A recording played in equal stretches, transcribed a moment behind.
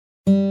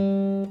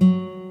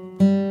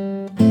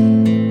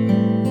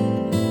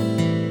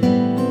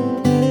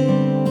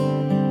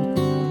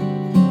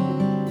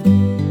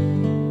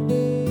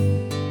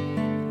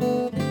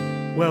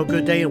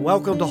good day and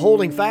welcome to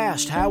Holding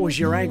Fast. How is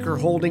your anchor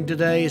holding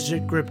today? Is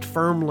it gripped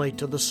firmly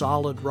to the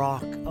solid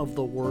rock of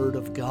the Word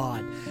of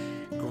God?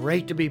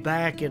 Great to be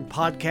back in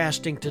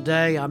podcasting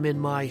today. I'm in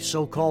my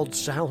so-called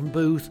sound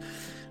booth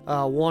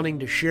wanting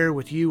to share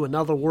with you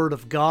another Word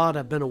of God.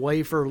 I've been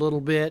away for a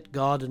little bit.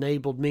 God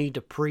enabled me to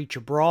preach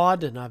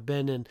abroad, and I've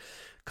been in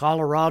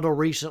Colorado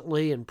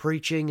recently and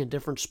preaching in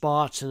different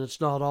spots, and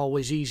it's not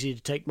always easy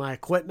to take my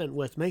equipment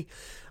with me.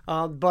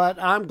 But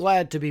I'm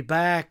glad to be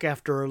back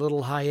after a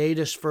little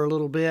hiatus for a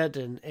little bit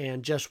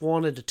and just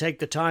wanted to take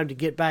the time to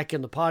get back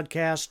in the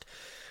podcast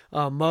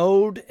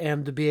mode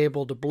and to be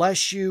able to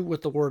bless you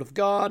with the Word of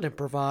God and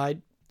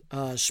provide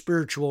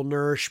spiritual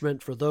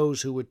nourishment for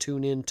those who would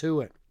tune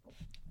into it.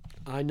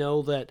 I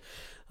know that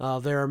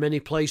there are many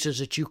places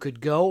that you could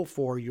go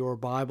for your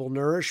Bible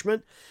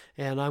nourishment,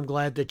 and I'm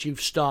glad that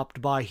you've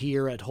stopped by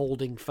here at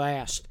Holding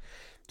Fast.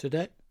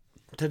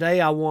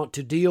 Today I want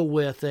to deal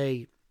with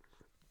a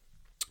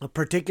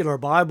particular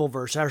Bible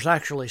verse. There's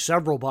actually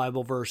several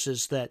Bible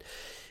verses that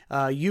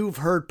you've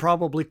heard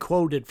probably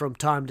quoted from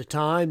time to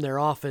time. They're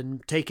often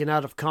taken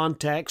out of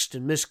context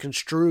and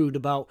misconstrued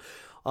about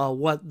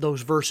what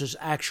those verses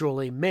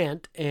actually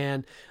meant,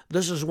 and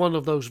this is one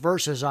of those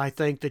verses I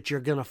think that you're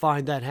going to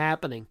find that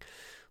happening.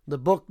 The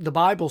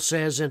Bible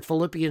says in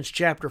Philippians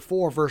chapter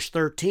 4, verse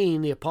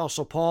 13, the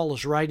Apostle Paul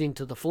is writing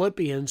to the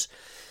Philippians,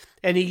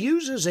 and he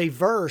uses a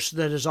verse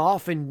that is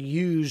often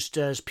used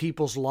as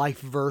people's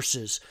life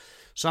verses.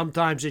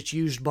 Sometimes it's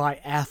used by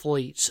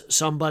athletes.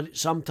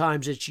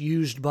 Sometimes it's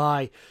used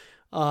by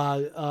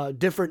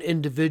different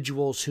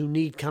individuals who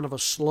need kind of a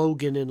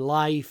slogan in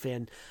life,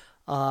 and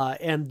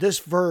this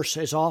verse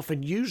is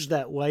often used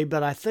that way.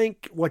 But I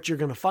think what you're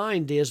going to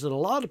find is that a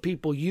lot of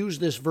people use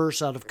this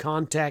verse out of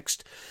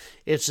context.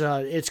 It's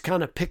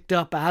kind of picked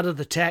up out of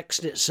the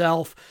text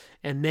itself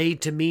and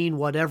made to mean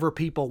whatever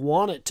people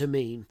want it to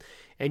mean.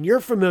 And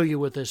you're familiar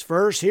with this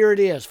verse. Here it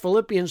is,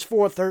 Philippians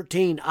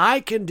 4:13. I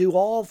can do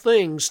all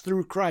things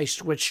through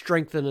Christ which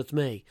strengtheneth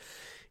me.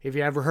 Have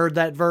you ever heard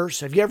that verse?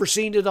 Have you ever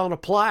seen it on a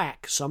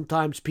plaque?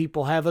 Sometimes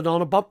people have it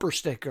on a bumper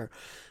sticker.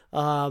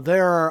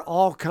 There are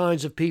all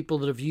kinds of people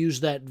that have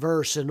used that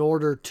verse in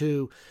order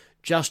to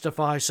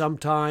justify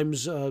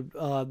sometimes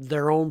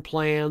their own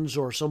plans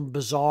or some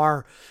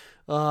bizarre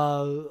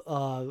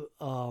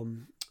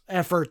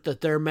effort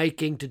that they're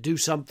making to do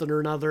something or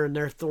another, and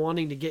they're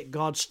wanting to get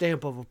God's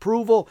stamp of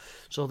approval.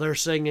 So they're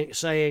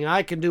saying,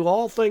 I can do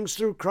all things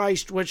through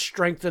Christ which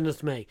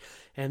strengtheneth me.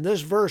 And this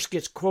verse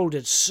gets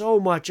quoted so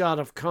much out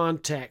of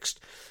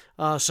context.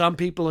 Some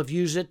people have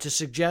used it to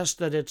suggest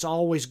that it's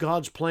always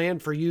God's plan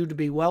for you to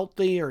be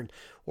wealthy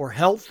or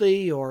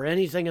healthy or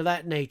anything of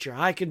that nature.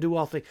 I can do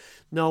all things.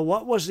 No,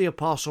 what was the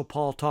Apostle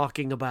Paul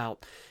talking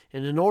about?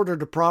 And in order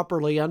to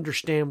properly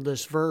understand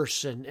this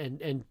verse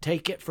and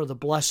take it for the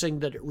blessing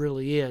that it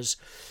really is,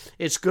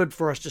 it's good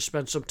for us to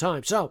spend some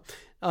time. So,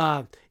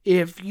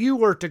 if you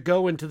were to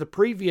go into the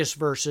previous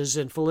verses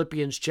in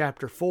Philippians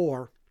chapter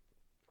 4,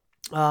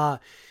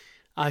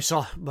 I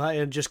saw,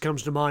 it just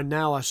comes to mind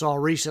now, I saw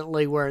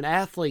recently where an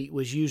athlete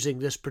was using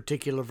this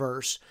particular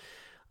verse.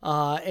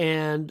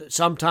 And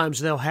sometimes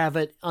they'll have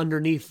it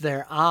underneath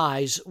their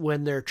eyes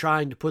when they're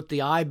trying to put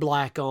the eye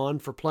black on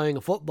for playing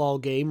a football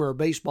game or a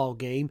baseball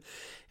game,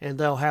 and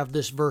they'll have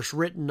this verse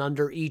written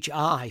under each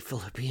eye,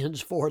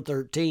 Philippians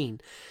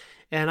 4:13.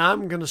 And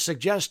I'm going to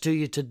suggest to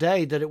you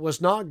today that it was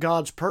not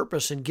God's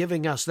purpose in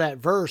giving us that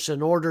verse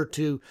in order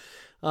to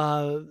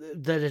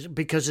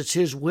because it's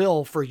His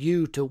will for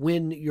you to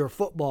win your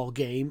football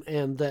game,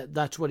 and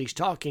that's what He's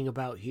talking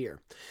about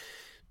here.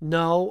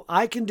 No,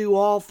 I can do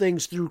all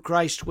things through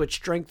Christ which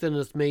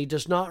strengtheneth me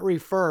does not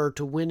refer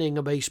to winning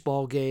a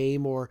baseball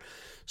game or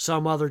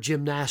some other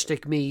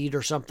gymnastic meet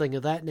or something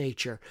of that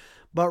nature.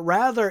 But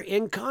rather,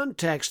 in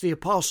context, the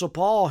Apostle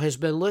Paul has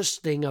been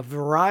listing a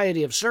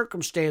variety of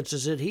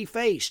circumstances that he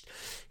faced.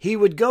 He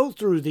would go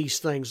through these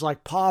things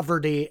like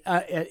poverty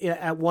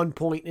at one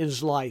point in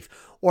his life,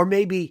 or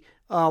maybe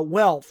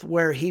wealth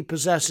where he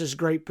possesses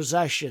great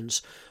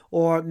possessions,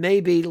 or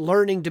maybe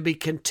learning to be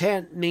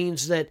content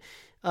means that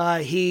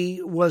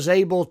he was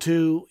able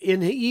to,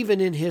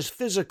 even in his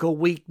physical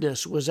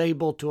weakness, was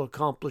able to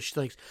accomplish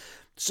things.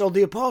 So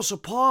the Apostle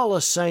Paul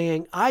is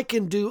saying, I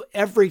can do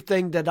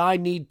everything that I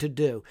need to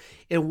do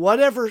in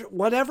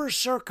whatever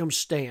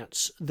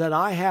circumstance that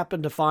I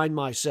happen to find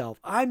myself.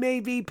 I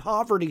may be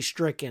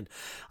poverty-stricken.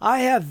 I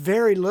have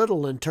very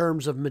little in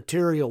terms of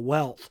material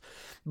wealth,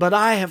 but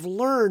I have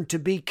learned to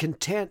be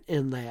content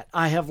in that.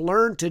 I have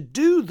learned to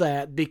do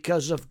that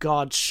because of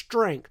God's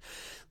strength.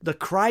 The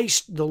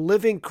Christ, the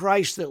living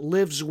Christ that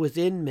lives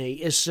within me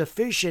is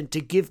sufficient to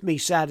give me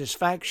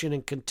satisfaction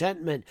and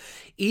contentment,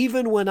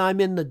 even when I'm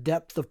in the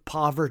depth of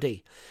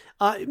poverty.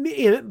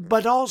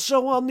 But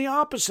also on the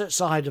opposite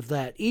side of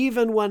that,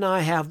 even when I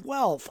have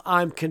wealth,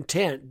 I'm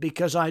content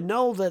because I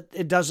know that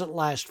it doesn't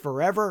last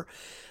forever.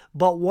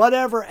 But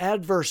whatever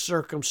adverse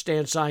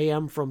circumstance I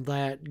am from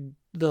that,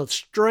 the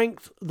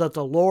strength that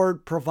the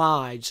Lord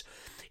provides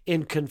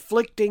in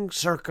conflicting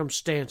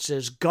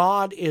circumstances,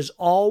 God is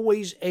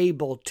always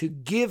able to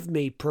give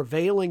me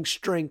prevailing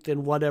strength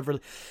in whatever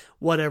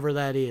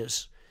that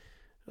is.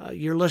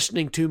 You're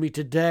listening to me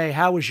today.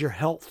 How is your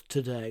health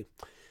today?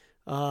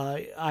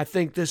 I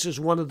think this is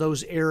one of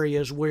those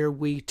areas where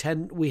we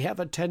have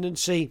a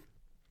tendency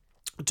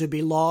to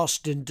be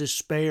lost in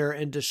despair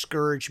and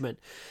discouragement,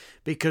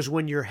 because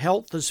when your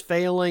health is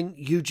failing,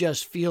 you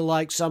just feel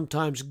like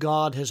sometimes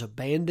God has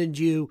abandoned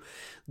you,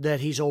 that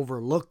He's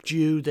overlooked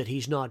you, that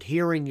He's not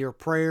hearing your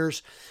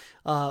prayers.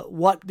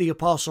 What the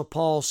Apostle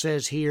Paul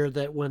says here,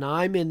 that when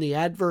I'm in the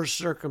adverse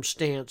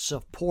circumstance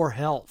of poor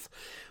health,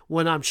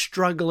 when I'm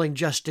struggling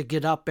just to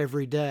get up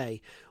every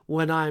day,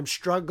 when I'm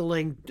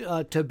struggling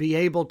to be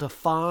able to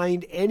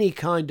find any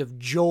kind of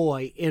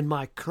joy in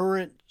my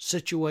current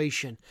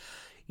situation,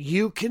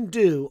 you can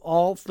do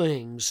all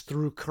things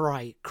through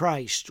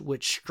Christ,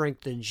 which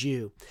strengthens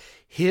you.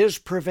 His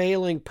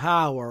prevailing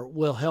power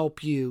will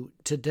help you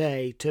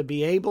today to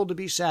be able to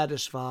be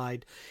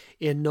satisfied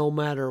in no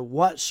matter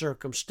what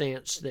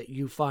circumstance that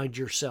you find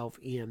yourself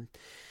in.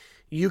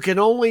 You can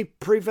only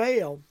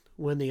prevail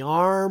when the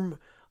arm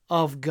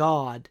of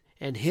God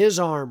and His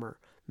armor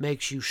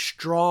makes you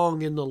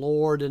strong in the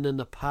Lord and in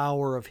the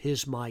power of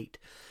His might.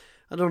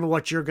 I don't know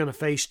what you're going to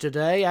face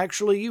today.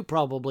 Actually, you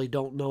probably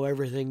don't know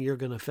everything you're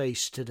going to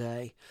face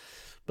today.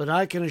 But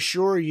I can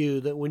assure you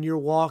that when you're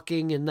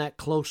walking in that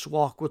close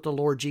walk with the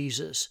Lord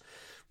Jesus,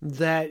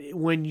 that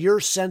when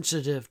you're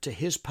sensitive to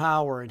His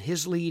power and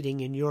His leading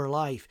in your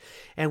life,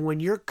 and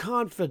when you're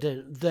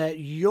confident that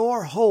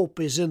your hope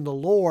is in the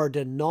Lord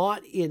and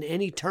not in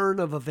any turn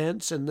of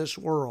events in this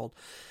world,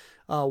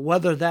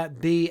 whether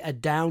that be a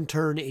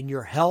downturn in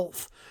your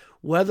health,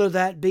 whether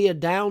that be a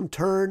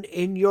downturn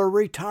in your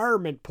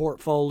retirement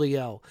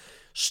portfolio.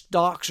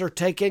 Stocks are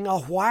taking a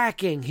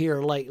whacking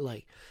here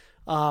lately.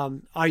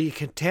 Are you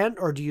content,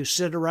 or do you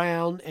sit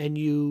around and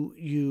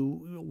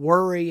you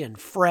worry and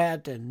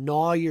fret and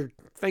gnaw your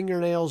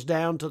fingernails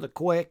down to the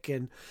quick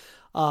and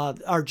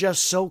are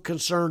just so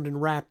concerned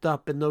and wrapped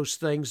up in those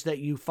things that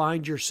you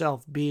find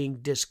yourself being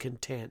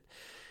discontent?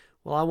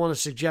 Well, I want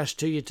to suggest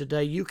to you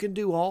today, you can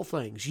do all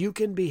things. You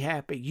can be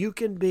happy. You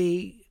can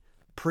be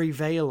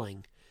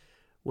prevailing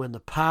when the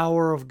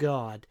power of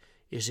God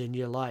is in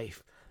your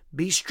life.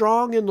 Be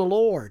strong in the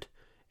Lord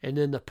and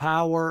in the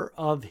power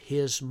of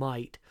His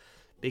might,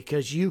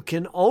 because you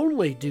can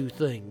only do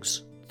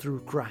things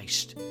through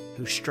Christ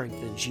who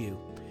strengthens you.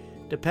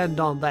 Depend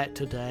on that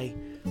today.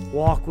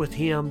 Walk with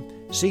Him,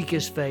 seek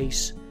His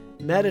face,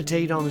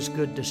 meditate on His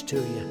goodness to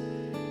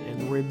you,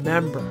 and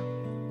remember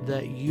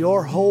that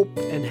your hope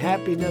and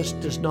happiness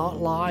does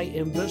not lie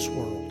in this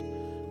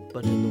world,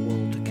 but in the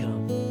world to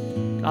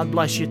come. God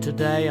bless you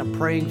today. I'm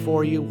praying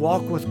for you.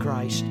 Walk with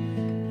Christ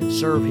and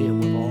serve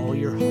Him with all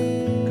your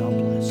heart.